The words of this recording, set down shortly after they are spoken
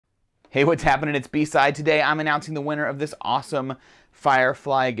Hey, what's happening? It's B-Side. Today I'm announcing the winner of this awesome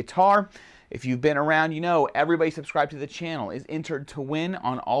Firefly guitar. If you've been around, you know everybody subscribed to the channel is entered to win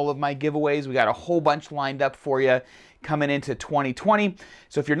on all of my giveaways. We got a whole bunch lined up for you coming into 2020.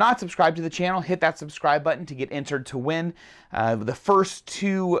 So if you're not subscribed to the channel, hit that subscribe button to get entered to win. The first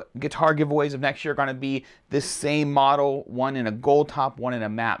two guitar giveaways of next year are going to be this same model, one in a gold top, one in a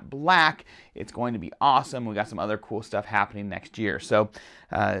matte black. It's going to be awesome. We got some other cool stuff happening next year. So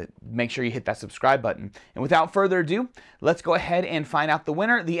make sure you hit that subscribe button. And without further ado, let's go ahead and find out the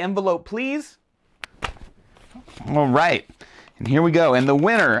winner. The envelope, please. All right. And here we go. And the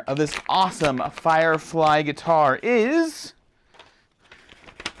winner of this awesome Firefly guitar is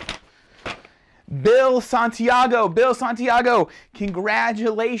Bill Santiago. Bill Santiago,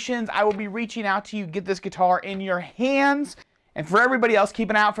 congratulations. I will be reaching out to you, get this guitar in your hands. And for everybody else,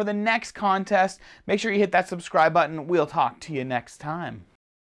 keep an eye out for the next contest. Make sure you hit that subscribe button. We'll talk to you next time.